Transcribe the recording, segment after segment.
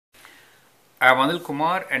I am Anil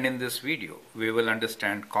Kumar, and in this video we will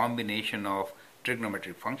understand combination of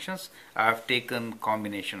trigonometric functions. I have taken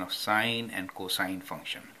combination of sine and cosine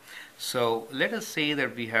function. So let us say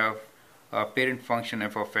that we have a parent function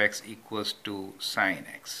f of x equals to sine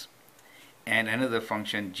x and another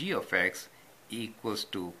function g of x equals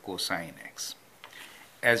to cosine x.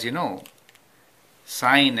 As you know,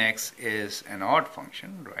 sine x is an odd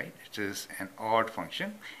function, right? It is an odd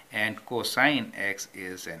function, and cosine x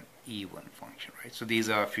is an even function, right? So these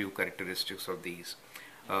are a few characteristics of these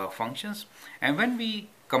functions. And when we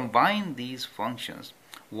combine these functions,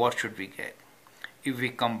 what should we get? If we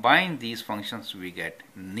combine these functions, we get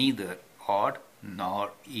neither odd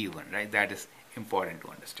nor even, right? That is important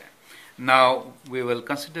to understand. Now we will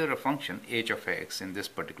consider a function h of x in this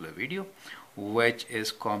particular video, which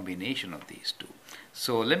is combination of these two.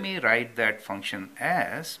 So let me write that function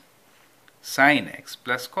as sine x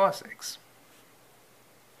plus cos x.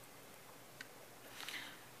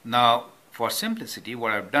 Now for simplicity,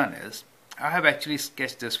 what I've done is I have actually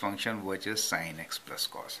sketched this function, which is sine x plus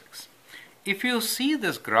cos x. If you see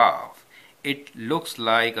this graph, it looks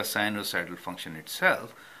like a sinusoidal function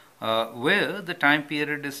itself, where the time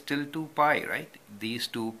period is still 2 pi, right? These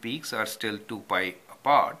two peaks are still 2 pi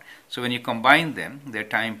apart. So when you combine them, their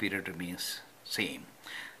time period remains same.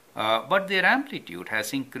 But their amplitude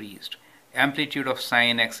has increased. Amplitude of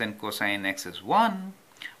sine x and cosine x is 1.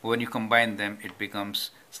 When you combine them, it becomes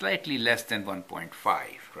slightly less than 1.5,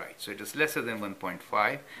 right? So it is lesser than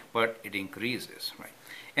 1.5, but it increases, right?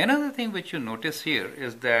 Another thing which you notice here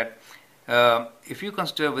is that if you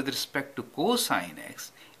consider with respect to cosine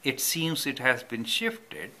x, it seems it has been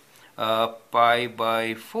shifted pi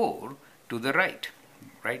by 4 to the right,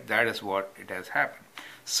 right? That is what it has happened.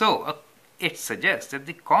 So it suggests that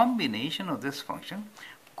the combination of this function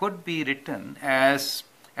could be written as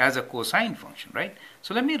a cosine function, right?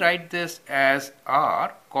 So let me write this as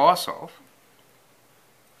r cos of,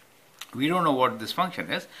 we don't know what this function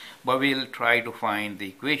is, but we'll try to find the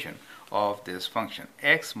equation of this function,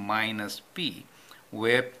 x minus p,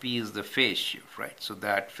 where p is the phase shift, right? So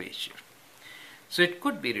that phase shift. So it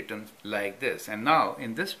could be written like this. And now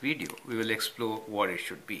in this video, we will explore what it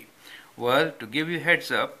should be. Well, to give you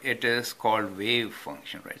heads up, it is called wave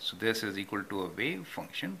function, right? So this is equal to a wave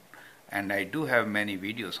function. And I do have many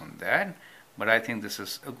videos on that, but I think this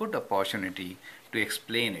is a good opportunity to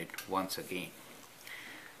explain it once again.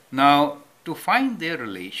 Now, to find their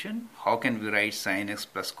relation, how can we write sine x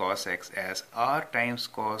plus cos x as r times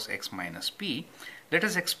cos x minus p? Let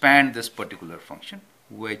us expand this particular function,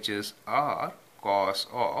 which is r cos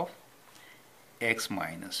of x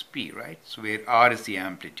minus p, right? So where r is the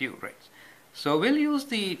amplitude, right? So we'll use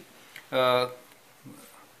the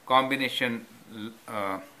combination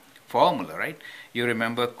formula, right? You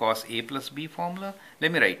remember cos a plus b formula?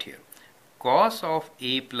 Let me write here. Cos of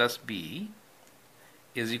a plus b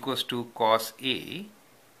is equals to cos a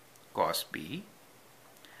cos b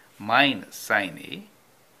minus sine a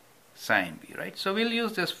sine b, right? So we'll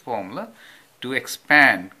use this formula to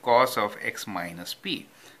expand cos of x minus p.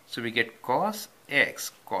 So we get cos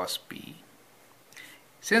x cos p.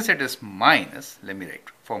 Since it is minus, let me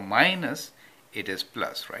write, for minus it is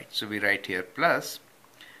plus, right? So we write here plus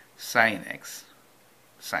sine x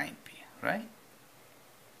sine p, right?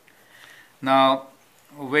 Now,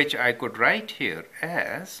 which I could write here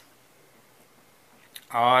as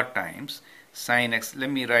r times sine x.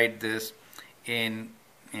 Let me write this in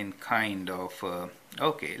kind of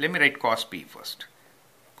okay, let me write cos p first.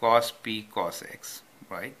 Cos p cos x,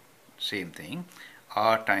 right? Same thing.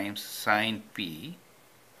 R times sine p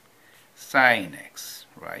sine x,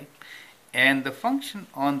 right? And the function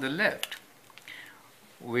on the left,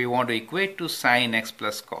 we want to equate to sine x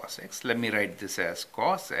plus cos x. Let me write this as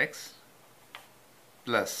cos x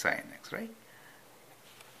plus sine x, right?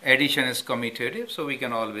 Addition is commutative, so we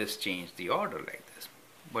can always change the order like this.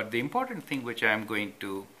 But the important thing which I am going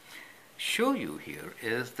to show you here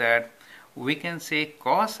is that we can say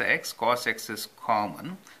cos x is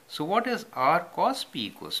common. So what is r cos p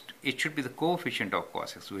equals to? It should be the coefficient of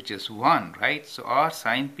cos x, which is 1, right? So r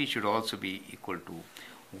sine p should also be equal to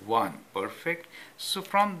 1. Perfect. So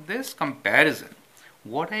from this comparison,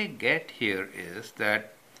 what I get here is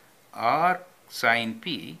that r sine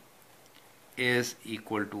p is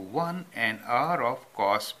equal to 1 and r of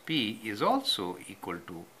cos p is also equal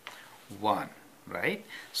to 1, right?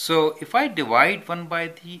 So if I divide one by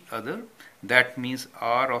the other, that means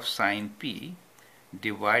r of sine p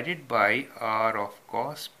divided by r of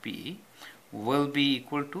cos p will be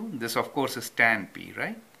equal to, this of course is tan p,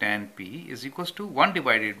 right? Tan p is equals to 1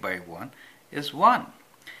 divided by 1 is 1.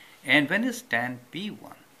 And when is tan p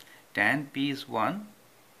 1? Tan p is 1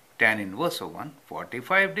 tan inverse of 1,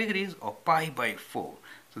 45 degrees of pi by 4.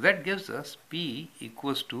 So that gives us P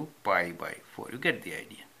equals to pi by 4. You get the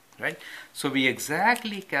idea, right? So we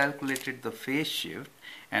exactly calculated the phase shift,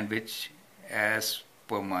 and which, as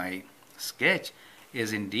per my sketch,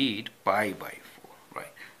 is indeed pi by 4,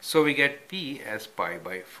 right? So we get P as pi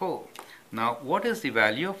by 4. Now what is the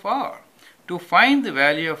value of R? To find the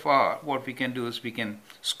value of R, what we can do is we can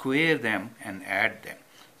square them and add them.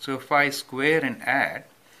 So if I square and add,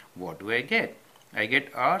 what do I get? I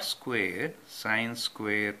get R square sine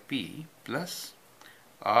square P plus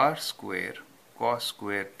R square cos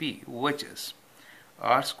square P, which is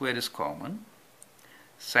R square is common,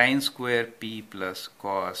 sine square P plus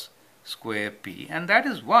cos square P, and that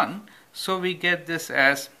is 1. So we get this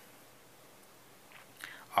as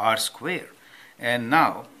R square. And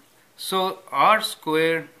now, so R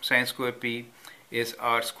square sine square P is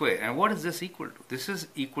R square. And what is this equal to? This is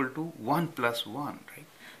equal to 1 plus 1, right?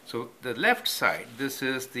 So the left side, this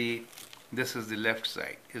is the left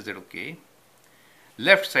side. Is that okay?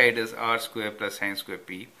 Left side is R square plus sine square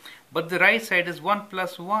P, but the right side is 1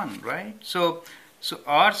 plus 1, right? So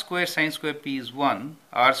R square sine square P is 1,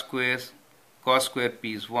 R square cos square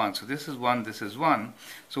P is 1. So this is 1, this is 1.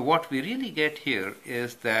 So what we really get here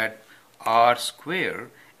is that R square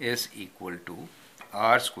is equal to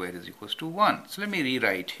R square is equals to 1. So let me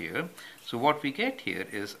rewrite here. So what we get here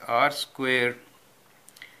is R square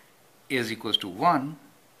is equals to 1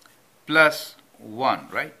 plus 1,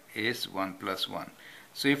 right? Is 1 plus 1.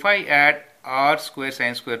 So if I add R square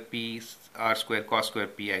sine square P, R square cos square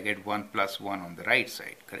P, I get 1 plus 1 on the right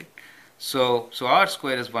side, correct? So R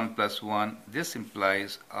square is 1 plus 1. This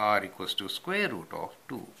implies R equals to square root of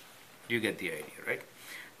 2. You get the idea, right?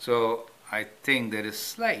 So I think there is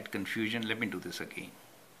slight confusion. Let me do this again.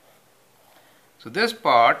 So this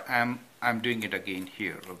part, I'm doing it again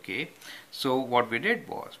here, okay? So what we did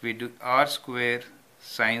was, we do R square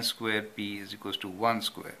sine square P is equals to 1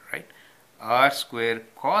 square, right? R square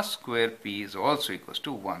cos square P is also equals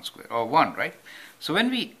to 1 square, or 1, right? So when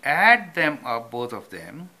we add them up, both of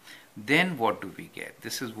them, then what do we get?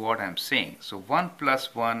 This is what I'm saying. So 1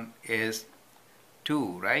 plus 1 is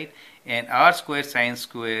 2, right? And R square sine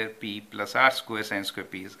square P plus R square sine square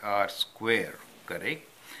P is R square, correct?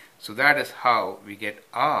 So that is how we get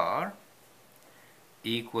R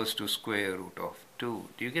equals to square root of 2.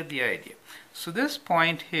 Do you get the idea? So this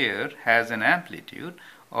point here has an amplitude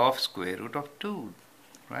of square root of 2,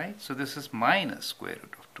 right? So this is minus square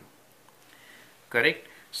root of 2, correct?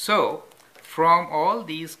 So from all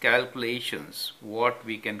these calculations, what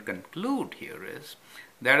we can conclude here is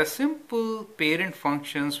that a simple parent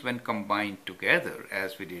functions, when combined together,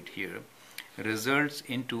 as we did here, results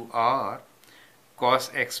into R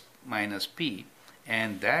cos x minus P,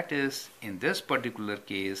 and that is, in this particular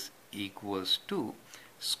case, equals to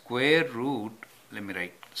square root, let me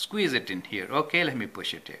write, squeeze it in here, okay, let me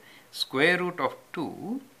push it here, square root of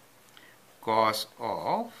 2 cos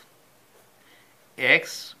of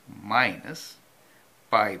x minus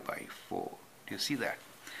pi by 4. Do you see that?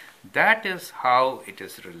 That is how it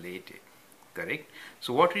is related, correct?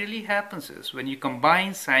 So what really happens is, when you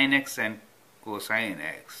combine sine x and cosine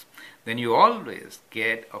x, then you always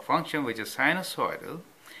get a function which is sinusoidal,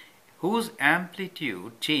 whose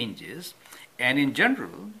amplitude changes, and in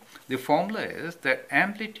general the formula is that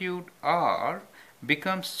amplitude R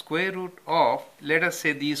becomes square root of, let us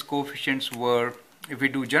say these coefficients were, if we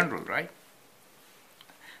do general, right?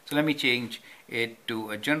 So let me change it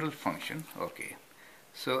to a general function, okay?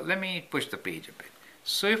 So let me push the page a bit.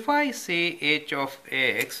 So if I say h of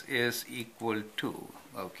x is equal to,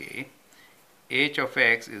 okay, h of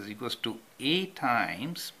x is equals to a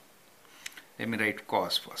times, let me write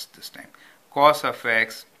cos first this time, cos of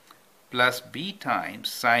x plus b times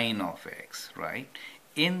sine of x, right?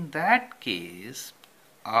 In that case,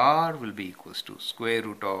 R will be equals to square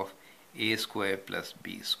root of a square plus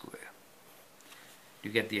b square. Do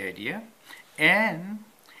you get the idea? And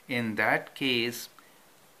in that case,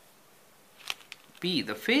 P,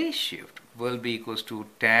 the phase shift, will be equals to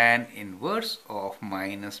tan inverse of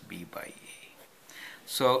minus b by a.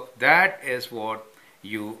 So that is what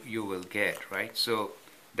you will get, right? So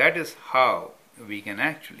that is how we can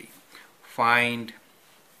actually find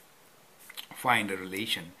a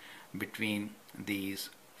relation between these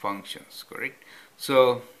functions, correct?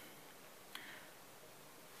 So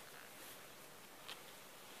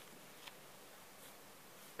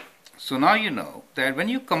now you know that when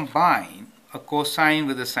you combine a cosine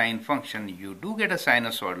with a sine function, you do get a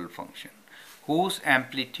sinusoidal function whose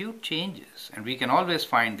amplitude changes, and we can always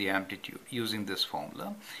find the amplitude using this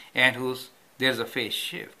formula, and there's a phase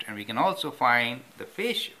shift, and we can also find the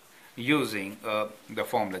phase shift using the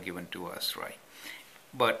formula given to us, right?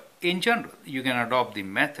 But in general, you can adopt the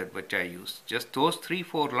method which I use. Just those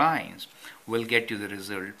 3-4 lines will get you the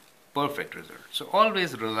result, perfect result. So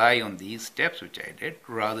always rely on these steps which I did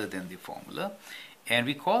rather than the formula. And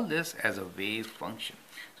we call this as a wave function.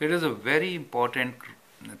 So it is a very important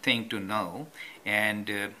thing to know, and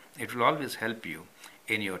it will always help you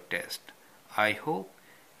in your test. I hope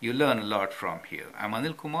you learn a lot from here. I'm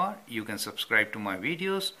Anil Kumar. You can subscribe to my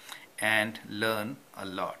videos and learn a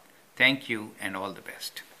lot. Thank you and all the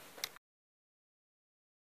best.